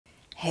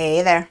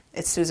Hey there,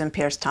 it's Susan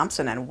Pierce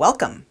Thompson and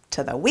welcome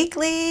to the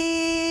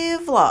weekly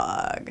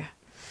vlog.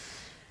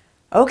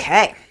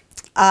 Okay,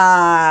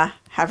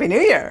 Happy New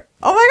Year.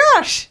 Oh my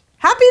gosh,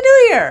 Happy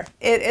New Year.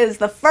 It is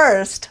the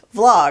first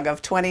vlog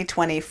of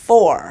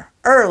 2024,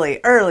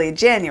 early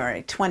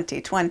January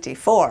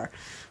 2024.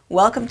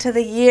 Welcome to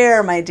the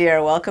year, my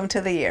dear, welcome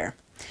to the year.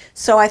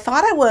 So I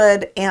thought I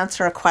would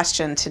answer a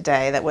question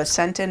today that was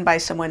sent in by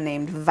someone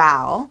named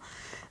Val.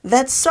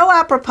 That's so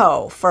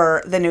apropos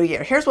for the new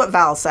year. Here's what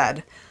Val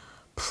said.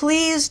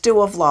 Please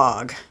do a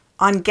vlog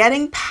on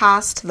getting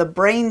past the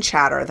brain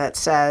chatter that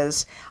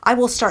says, I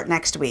will start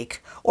next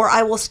week, or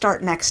I will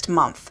start next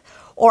month,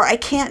 or I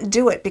can't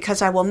do it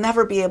because I will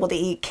never be able to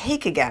eat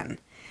cake again.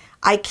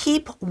 I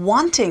keep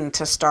wanting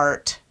to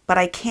start, but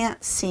I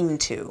can't seem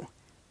to.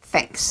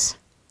 Thanks.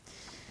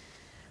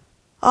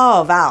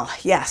 Oh, Val,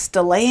 yes,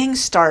 delaying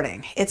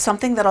starting. It's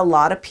something that a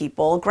lot of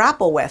people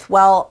grapple with.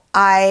 Well,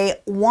 I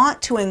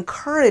want to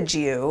encourage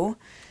you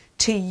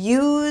to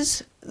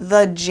use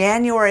the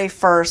January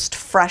 1st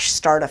fresh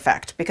start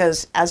effect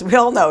because, as we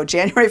all know,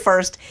 January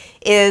 1st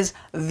is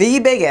the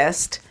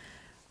biggest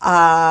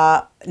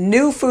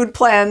new food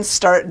plan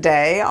start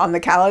day on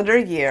the calendar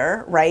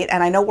year, right?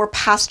 And I know we're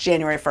past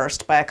January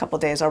 1st by a couple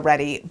days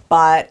already,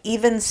 but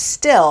even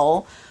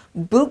still,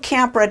 boot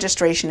camp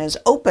registration is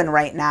open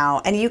right now,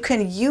 and you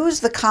can use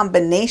the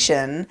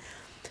combination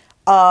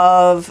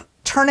of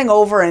turning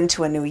over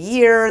into a new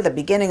year, the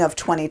beginning of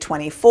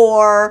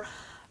 2024,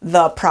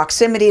 the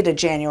proximity to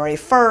January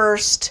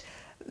 1st,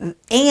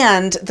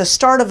 and the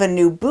start of a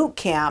new boot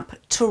camp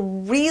to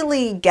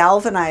really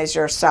galvanize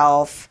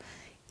yourself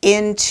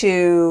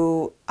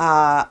into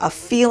a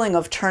feeling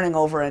of turning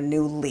over a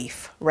new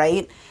leaf,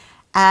 right?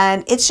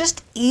 And it's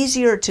just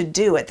easier to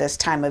do at this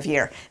time of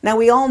year. Now,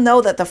 we all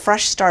know that the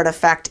fresh start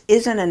effect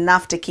isn't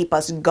enough to keep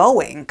us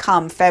going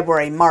come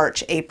February,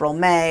 March, April,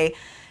 May,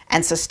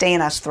 and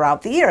sustain us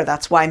throughout the year.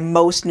 That's why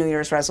most New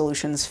Year's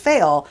resolutions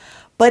fail,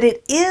 but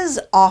it is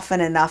often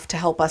enough to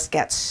help us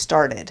get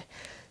started.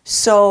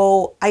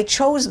 So I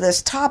chose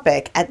this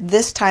topic at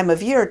this time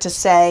of year to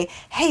say,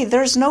 hey,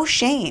 there's no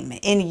shame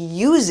in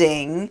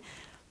using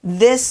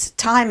this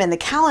time in the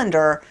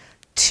calendar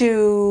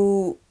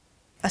to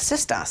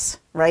assist us,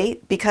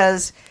 right?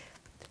 Because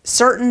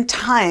certain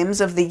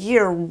times of the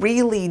year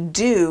really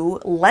do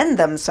lend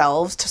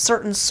themselves to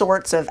certain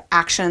sorts of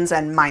actions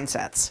and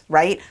mindsets,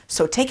 right?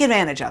 So take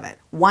advantage of it.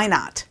 Why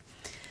not?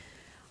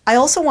 I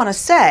also want to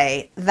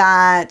say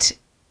that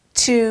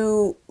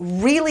to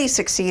really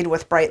succeed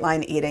with Bright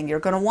Line Eating, you're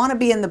going to want to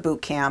be in the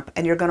boot camp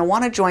and you're going to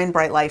want to join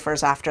Bright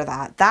Lifers after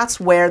that. That's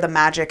where the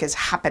magic is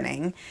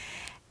happening.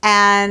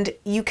 And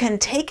you can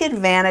take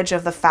advantage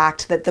of the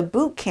fact that the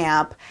boot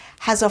camp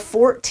has a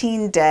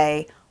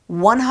 14-day,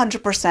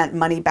 100%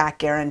 money back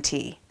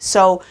guarantee.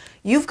 So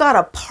you've got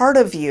a part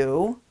of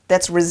you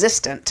that's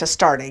resistant to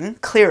starting,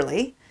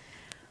 clearly,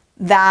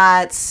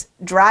 that's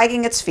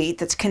dragging its feet,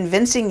 that's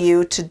convincing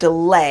you to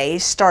delay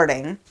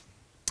starting.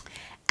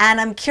 And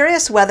I'm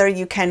curious whether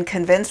you can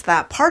convince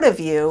that part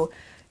of you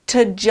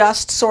to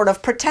just sort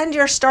of pretend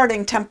you're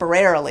starting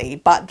temporarily,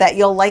 but that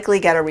you'll likely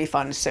get a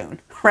refund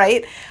soon,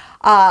 right?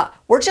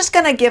 We're just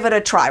going to give it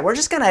a try. We're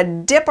just going to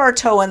dip our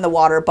toe in the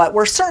water, but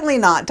we're certainly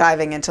not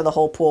diving into the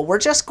whole pool. We're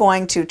just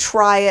going to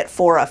try it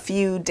for a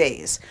few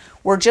days.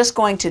 We're just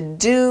going to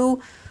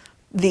do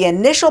the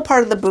initial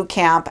part of the boot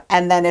camp,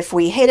 and then if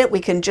we hate it, we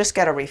can just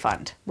get a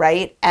refund,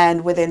 right?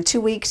 And within 2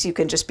 weeks, you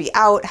can just be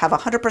out, have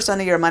 100%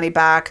 of your money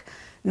back,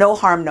 no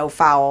harm, no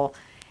foul.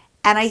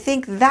 And I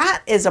think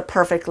that is a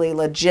perfectly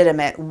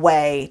legitimate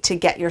way to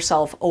get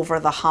yourself over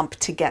the hump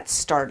to get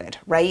started,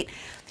 right?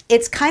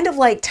 It's kind of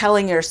like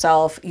telling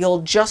yourself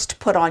you'll just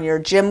put on your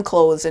gym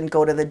clothes and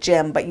go to the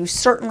gym, but you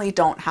certainly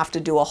don't have to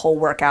do a whole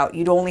workout.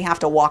 You'd only have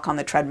to walk on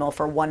the treadmill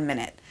for 1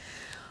 minute.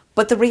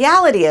 But the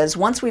reality is,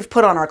 once we've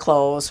put on our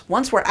clothes,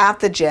 once we're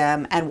at the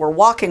gym and we're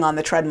walking on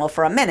the treadmill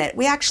for a minute,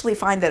 we actually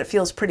find that it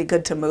feels pretty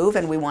good to move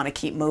and we want to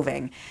keep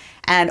moving.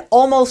 And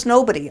almost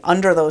nobody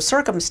under those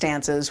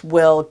circumstances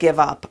will give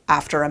up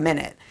after a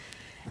minute.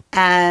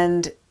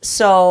 And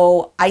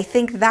so I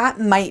think that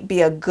might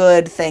be a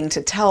good thing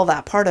to tell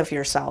that part of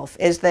yourself,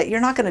 is that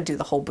you're not going to do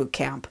the whole boot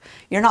camp.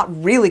 You're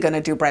not really going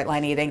to do Bright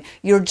Line Eating.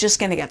 You're just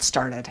going to get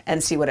started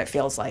and see what it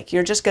feels like.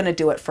 You're just going to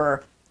do it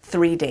for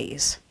 3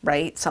 days,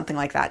 right? Something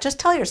like that. Just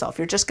tell yourself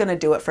you're just going to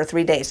do it for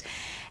 3 days.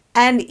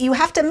 And you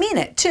have to mean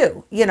it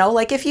too. You know,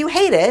 like if you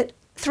hate it,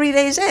 3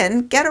 days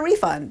in, get a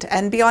refund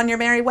and be on your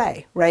merry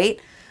way, right?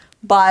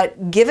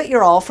 But give it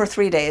your all for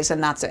 3 days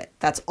and that's it.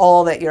 That's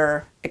all that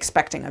you're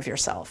expecting of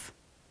yourself.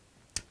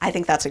 I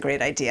think that's a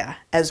great idea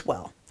as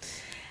well.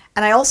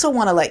 And I also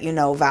want to let you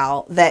know,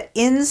 Val, that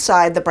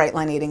inside the Bright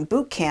Line Eating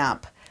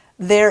Bootcamp,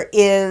 there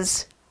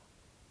is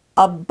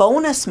a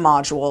bonus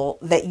module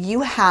that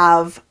you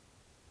have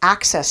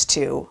access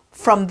to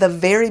from the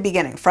very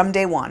beginning, from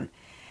day one.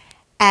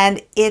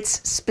 And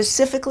it's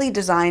specifically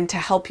designed to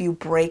help you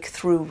break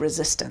through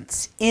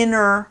resistance,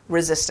 inner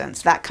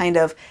resistance, that kind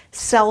of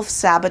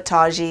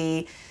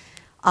self-sabotagey,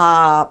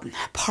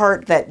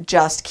 part that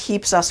just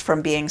keeps us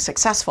from being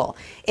successful.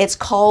 It's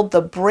called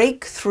the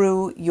Break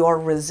Through Your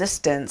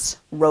Resistance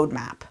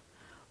Roadmap.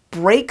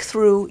 Break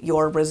Through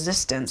Your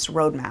Resistance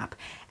Roadmap.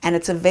 And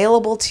it's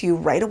available to you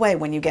right away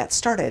when you get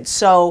started.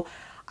 So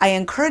I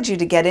encourage you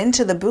to get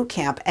into the boot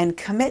camp and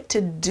commit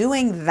to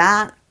doing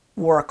that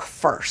work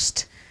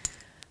first,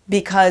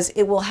 because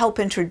it will help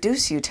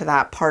introduce you to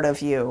that part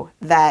of you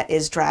that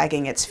is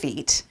dragging its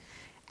feet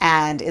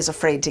and is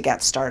afraid to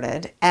get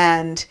started.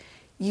 And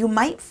you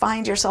might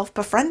find yourself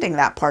befriending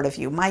that part of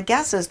you. My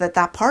guess is that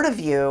that part of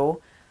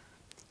you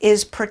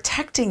is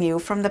protecting you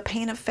from the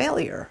pain of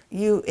failure.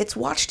 It's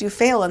watched you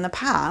fail in the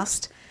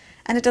past,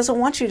 and it doesn't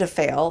want you to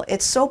fail.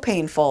 It's so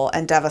painful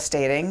and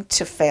devastating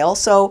to fail,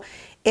 so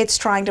it's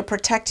trying to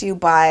protect you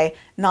by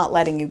not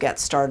letting you get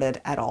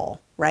started at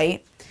all,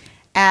 right?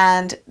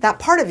 And that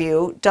part of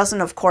you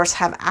doesn't, of course,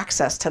 have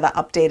access to the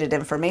updated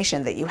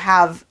information that you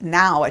have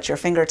now at your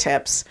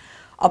fingertips,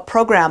 a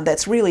program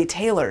that's really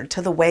tailored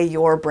to the way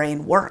your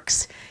brain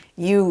works.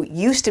 You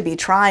used to be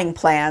trying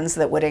plans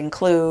that would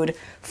include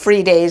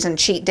free days and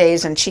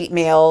cheat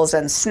meals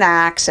and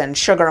snacks and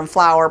sugar and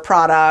flour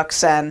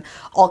products and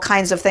all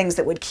kinds of things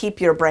that would keep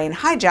your brain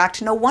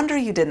hijacked. No wonder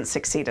you didn't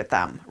succeed at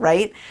them,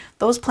 right?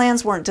 Those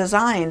plans weren't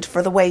designed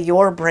for the way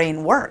your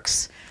brain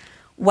works.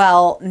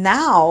 Well,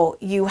 now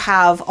you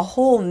have a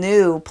whole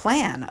new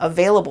plan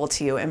available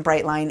to you in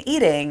Bright Line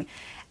Eating.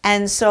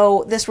 And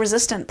so this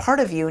resistant part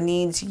of you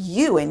needs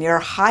you in your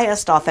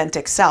highest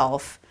authentic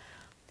self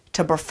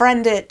to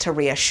befriend it, to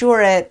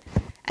reassure it,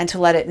 and to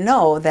let it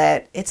know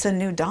that it's a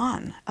new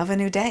dawn of a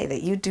new day,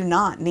 that you do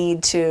not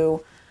need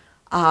to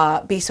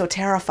be so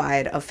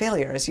terrified of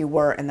failure as you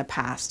were in the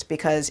past.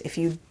 Because if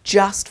you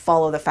just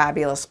follow the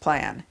fabulous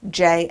plan,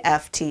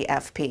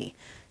 JFTFP,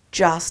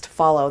 just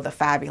follow the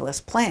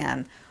fabulous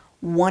plan,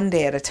 one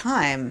day at a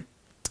time,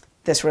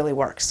 this really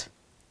works.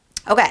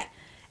 Okay.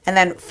 And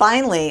then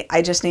finally,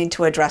 I just need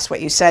to address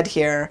what you said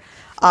here.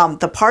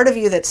 The part of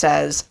you that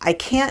says, I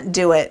can't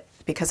do it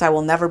because I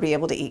will never be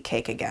able to eat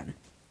cake again.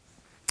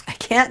 I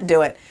can't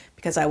do it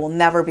because I will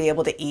never be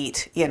able to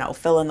eat,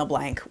 fill in the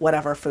blank,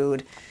 whatever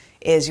food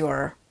is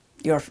your,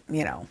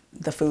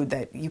 the food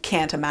that you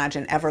can't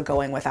imagine ever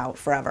going without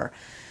forever.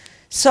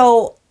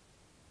 So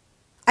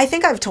I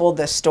think I've told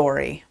this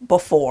story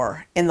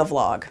before in the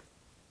vlog,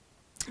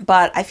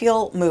 but I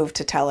feel moved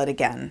to tell it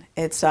again.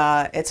 It's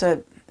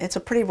a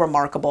pretty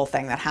remarkable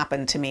thing that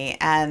happened to me,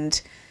 and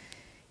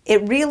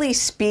it really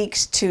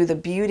speaks to the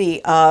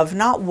beauty of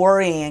not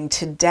worrying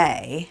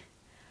today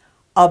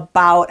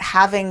about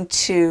having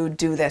to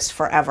do this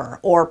forever,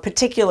 or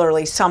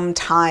particularly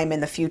sometime in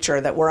the future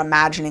that we're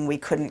imagining we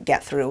couldn't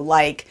get through,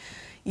 like,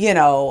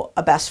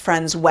 a best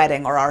friend's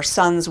wedding or our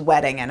son's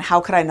wedding, and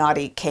how could I not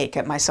eat cake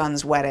at my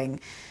son's wedding,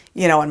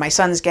 and my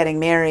son's getting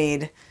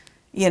married,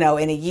 in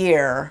a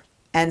year.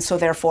 And so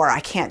therefore I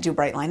can't do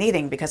Bright Line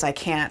Eating because I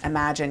can't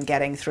imagine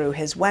getting through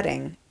his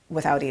wedding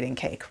without eating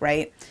cake,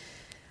 right?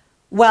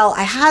 Well,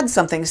 I had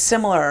something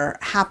similar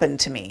happen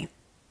to me,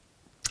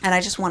 and I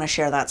just want to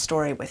share that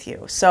story with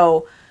you.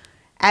 So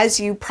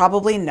as you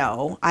probably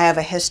know, I have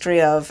a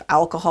history of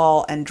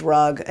alcohol and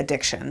drug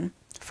addiction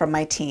from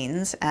my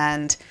teens,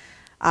 and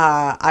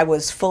I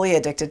was fully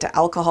addicted to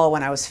alcohol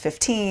when I was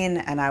 15,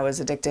 and I was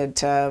addicted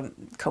to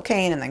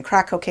cocaine and then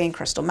crack cocaine,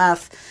 crystal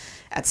meth,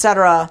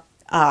 etc.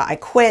 I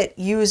quit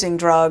using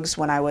drugs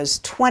when I was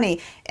 20,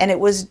 and it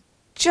was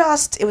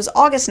August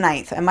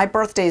 9th, and my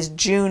birthday is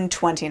June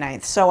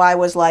 29th. So I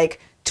was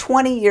like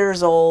 20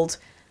 years old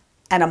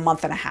and a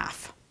month and a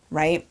half,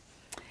 right?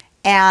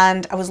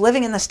 And I was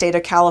living in the state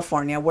of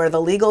California where the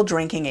legal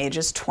drinking age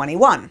is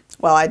 21.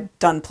 Well, I'd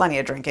done plenty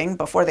of drinking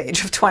before the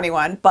age of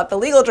 21, but the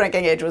legal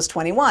drinking age was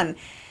 21.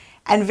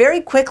 And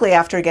very quickly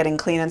after getting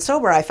clean and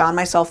sober, I found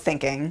myself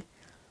thinking,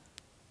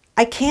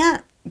 I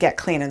can't get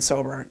clean and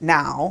sober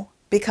now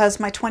because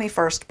my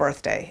 21st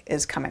birthday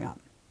is coming up.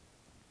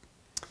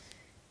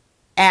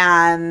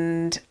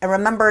 And I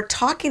remember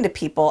talking to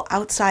people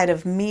outside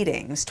of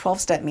meetings,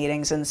 12-step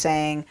meetings, and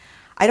saying,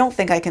 I don't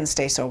think I can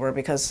stay sober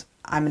because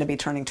I'm going to be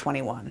turning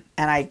 21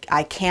 and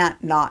I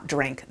can't not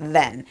drink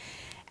then.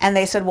 And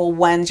they said, well,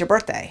 when's your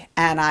birthday?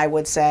 And I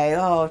would say,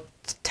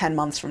 10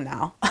 months from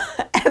now.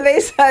 And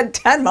they said,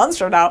 10 months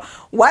from now?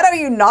 Why don't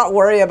you not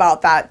worry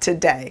about that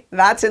today?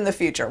 That's in the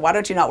future. Why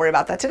don't you not worry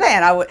about that today?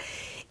 And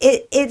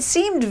it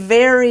seemed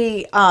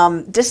very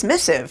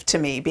dismissive to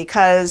me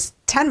because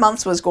 10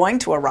 months was going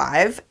to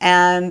arrive,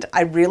 and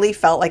I really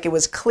felt like it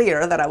was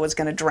clear that I was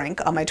going to drink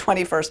on my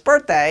 21st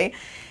birthday.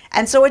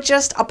 And so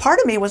a part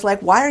of me was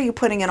like, why are you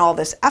putting in all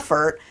this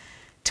effort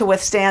to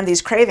withstand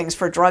these cravings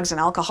for drugs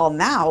and alcohol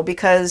now?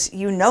 Because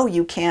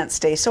you can't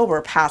stay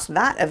sober past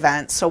that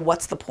event, so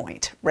what's the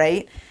point,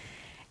 right?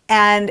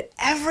 And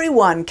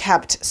everyone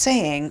kept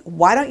saying,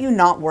 why don't you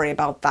not worry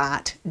about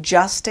that?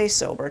 Just stay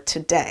sober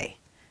today.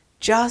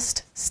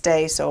 Just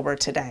stay sober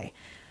today.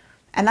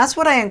 And that's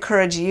what I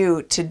encourage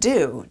you to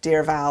do,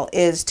 dear Val,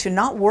 is to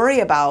not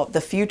worry about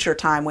the future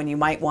time when you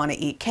might want to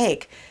eat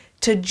cake,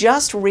 to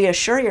just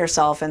reassure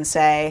yourself and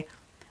say,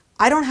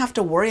 I don't have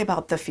to worry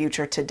about the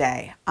future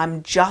today. I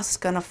don't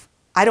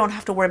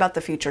have to worry about the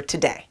future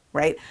today,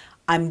 right?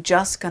 I'm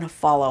just going to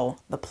follow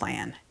the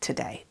plan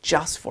today,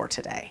 just for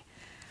today.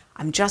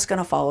 I'm just going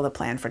to follow the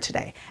plan for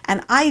today.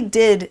 And I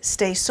did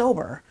stay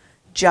sober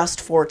just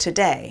for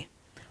today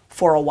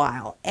for a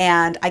while.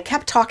 And I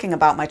kept talking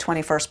about my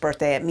 21st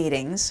birthday at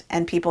meetings,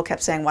 and people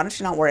kept saying, why don't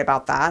you not worry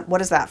about that? What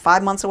is that,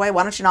 5 months away?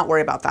 Why don't you not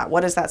worry about that?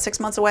 What is that, 6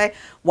 months away?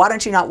 Why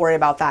don't you not worry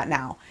about that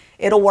now?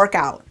 It'll work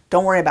out.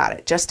 Don't worry about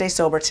it. Just stay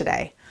sober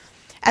today.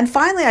 And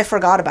finally, I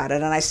forgot about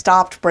it, and I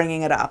stopped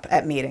bringing it up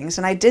at meetings,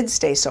 and I did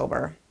stay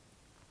sober.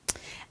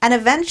 And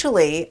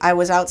eventually, I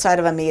was outside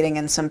of a meeting,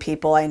 and some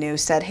people I knew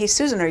said, hey,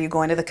 Susan, are you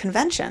going to the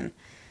convention?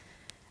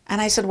 And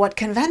I said, what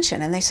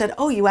convention? And they said,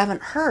 oh, you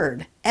haven't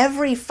heard.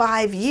 Every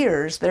 5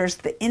 years, there's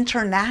the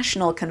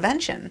international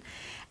convention.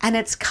 And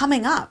it's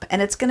coming up.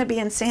 And it's going to be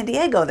in San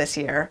Diego this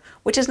year,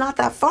 which is not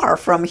that far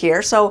from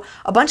here. So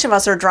a bunch of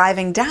us are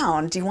driving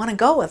down. Do you want to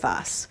go with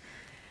us?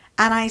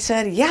 And I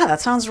said, yeah,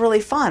 that sounds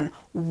really fun.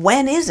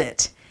 When is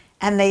it?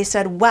 And they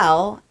said,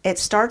 well, it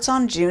starts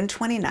on June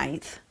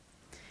 29th.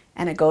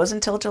 And it goes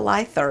until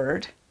July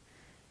 3rd.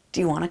 Do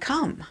you want to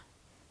come?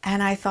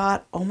 And I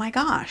thought, oh my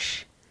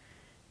gosh.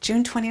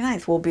 June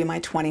 29th will be my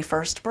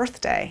 21st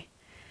birthday.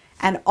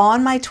 And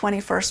on my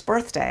 21st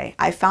birthday,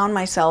 I found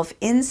myself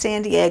in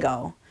San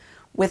Diego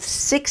with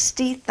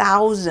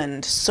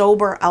 60,000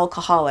 sober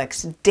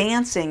alcoholics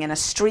dancing in a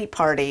street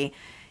party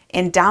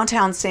in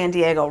downtown San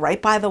Diego,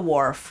 right by the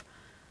wharf,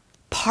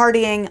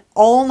 partying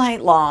all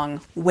night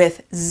long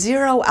with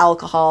zero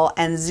alcohol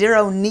and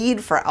zero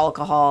need for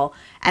alcohol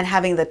and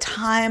having the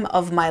time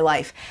of my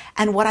life.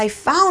 And what I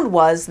found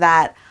was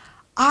that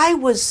I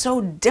was so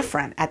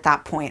different at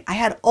that point. I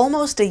had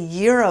almost a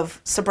year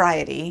of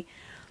sobriety.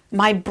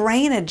 My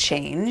brain had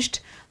changed.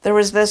 There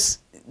was this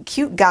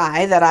cute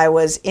guy that I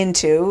was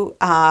into.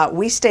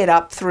 We stayed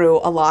up through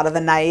a lot of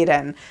the night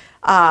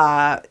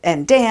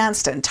and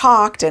danced and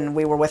talked, and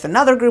we were with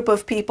another group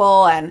of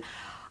people, and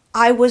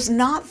I was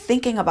not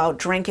thinking about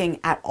drinking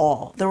at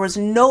all. There was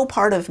no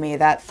part of me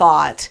that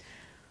thought,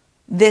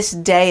 this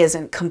day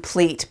isn't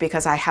complete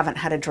because I haven't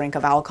had a drink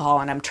of alcohol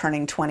and I'm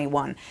turning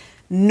 21.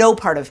 No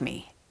part of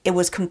me. It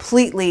was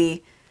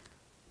completely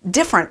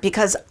different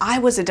because I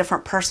was a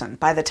different person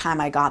by the time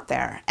I got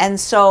there. And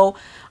so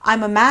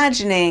I'm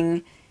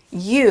imagining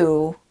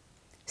you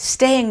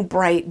staying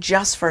bright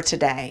just for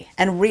today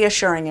and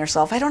reassuring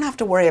yourself, I don't have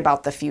to worry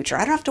about the future. I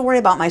don't have to worry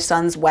about my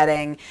son's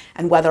wedding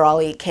and whether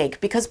I'll eat cake,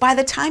 because by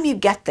the time you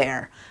get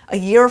there, a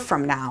year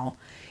from now,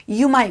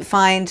 you might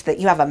find that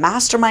you have a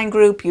mastermind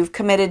group you've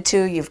committed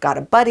to, you've got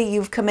a buddy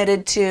you've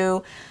committed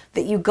to,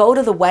 that you go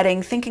to the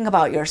wedding thinking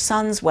about your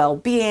son's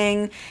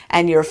well-being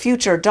and your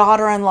future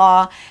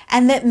daughter-in-law,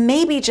 and that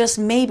maybe, just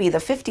maybe, the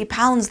 50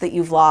 pounds that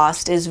you've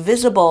lost is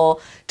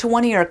visible to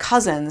one of your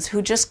cousins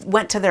who just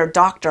went to their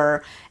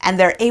doctor and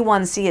their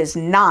A1C is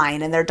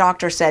 9, and their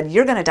doctor said,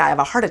 you're going to die of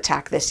a heart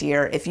attack this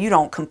year if you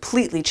don't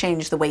completely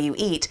change the way you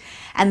eat.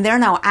 And they're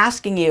now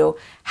asking you,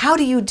 how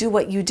do you do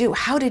what you do?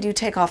 How did you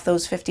take off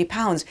those 50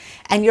 pounds?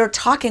 And you're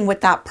talking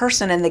with that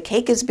person, and the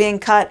cake is being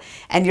cut,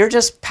 and you're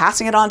just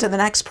passing it on to the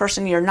next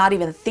person. You're not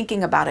even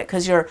thinking about it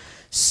because you're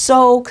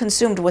so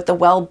consumed with the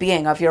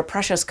well-being of your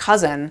precious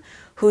cousin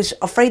who's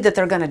afraid that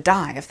they're going to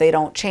die if they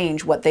don't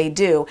change what they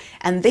do.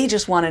 And they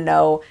just want to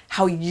know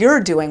how you're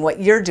doing what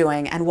you're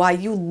doing and why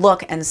you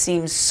look and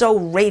seem so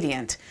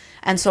radiant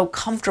and so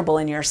comfortable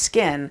in your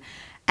skin.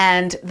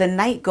 And the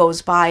night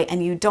goes by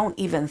and you don't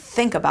even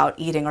think about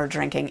eating or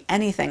drinking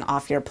anything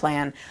off your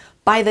plan.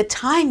 By the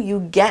time you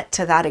get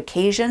to that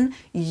occasion,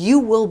 you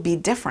will be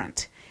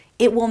different.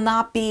 It will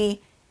not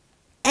be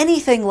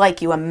anything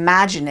like you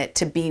imagine it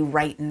to be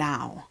right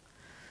now.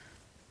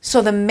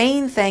 So the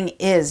main thing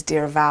is,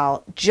 dear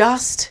Val,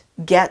 just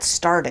get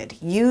started.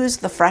 Use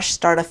the fresh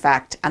start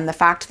effect and the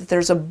fact that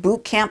there's a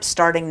boot camp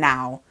starting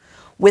now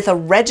with a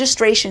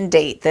registration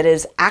date that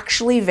is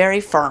actually very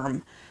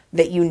firm,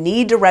 that you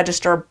need to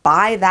register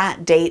by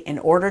that date in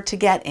order to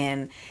get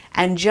in,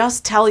 and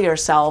just tell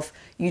yourself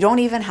you don't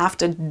even have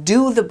to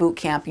do the boot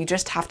camp, you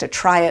just have to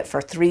try it for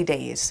 3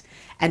 days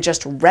and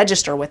just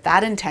register with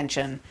that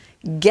intention,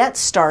 get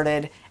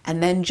started,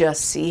 and then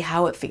just see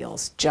how it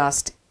feels.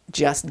 Just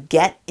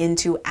get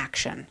into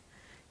action.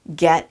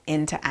 Get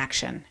into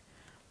action.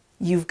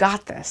 You've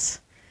got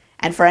this.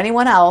 And for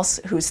anyone else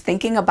who's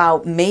thinking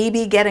about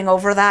maybe getting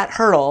over that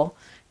hurdle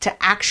to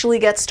actually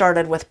get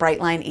started with Bright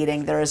Line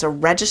Eating, there is a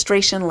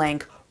registration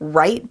link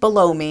right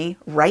below me,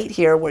 right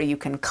here, where you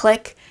can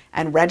click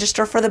and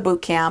register for the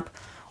boot camp.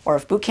 Or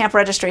if boot camp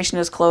registration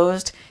is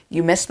closed,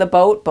 you missed the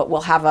boat, but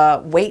we'll have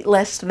a wait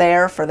list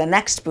there for the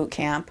next boot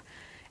camp.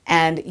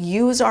 And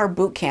use our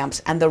boot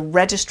camps and the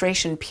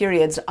registration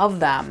periods of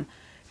them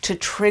to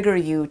trigger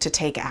you to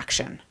take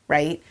action,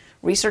 right?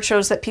 Research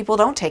shows that people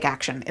don't take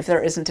action if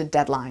there isn't a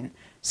deadline.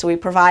 So we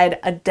provide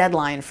a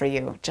deadline for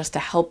you just to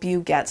help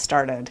you get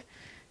started.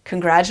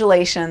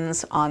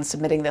 Congratulations on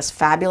submitting this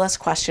fabulous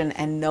question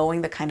and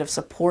knowing the kind of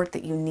support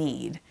that you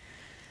need.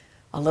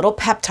 A little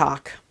pep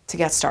talk to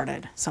get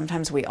started.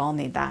 Sometimes we all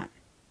need that.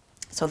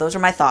 So those are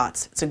my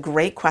thoughts. It's a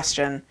great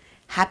question.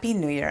 Happy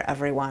New Year,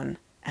 everyone,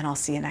 and I'll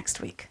see you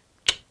next week.